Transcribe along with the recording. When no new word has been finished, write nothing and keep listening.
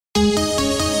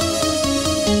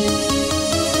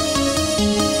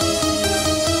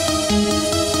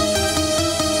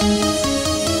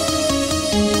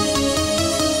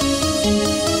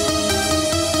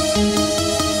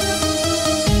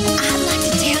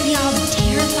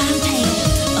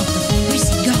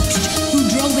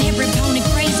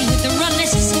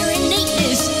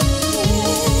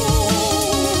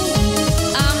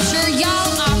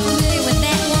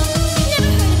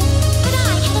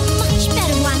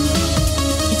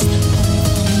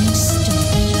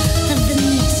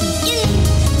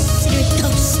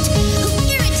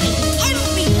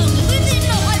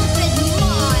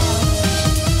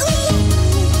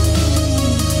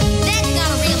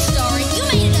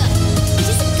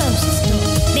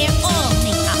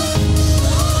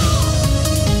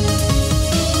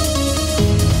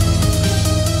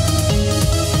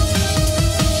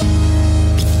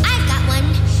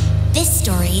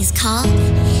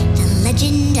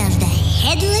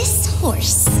Headless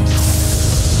horse.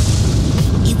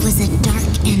 It was a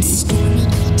dark and stormy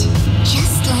night,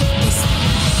 just like this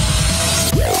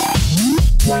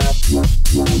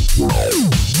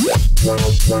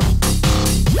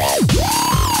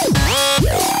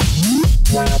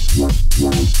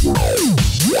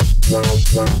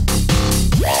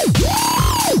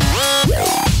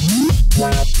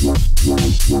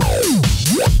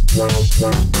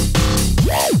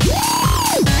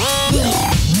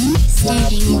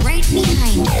standing right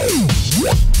behind her,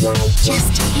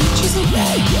 just inches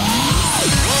away.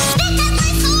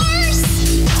 Headless horse!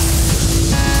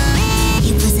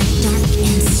 It was a dark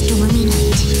and stormy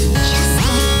night, just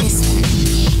like this one,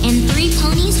 and 3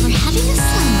 ponies were having a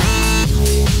slumber,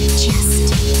 just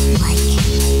like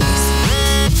this one.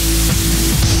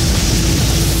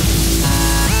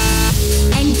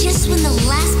 And just when the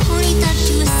last pony thought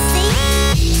she was safe,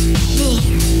 there,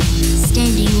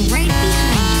 standing right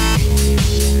behind her,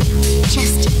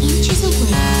 just inches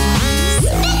away,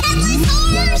 Headless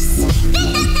horse!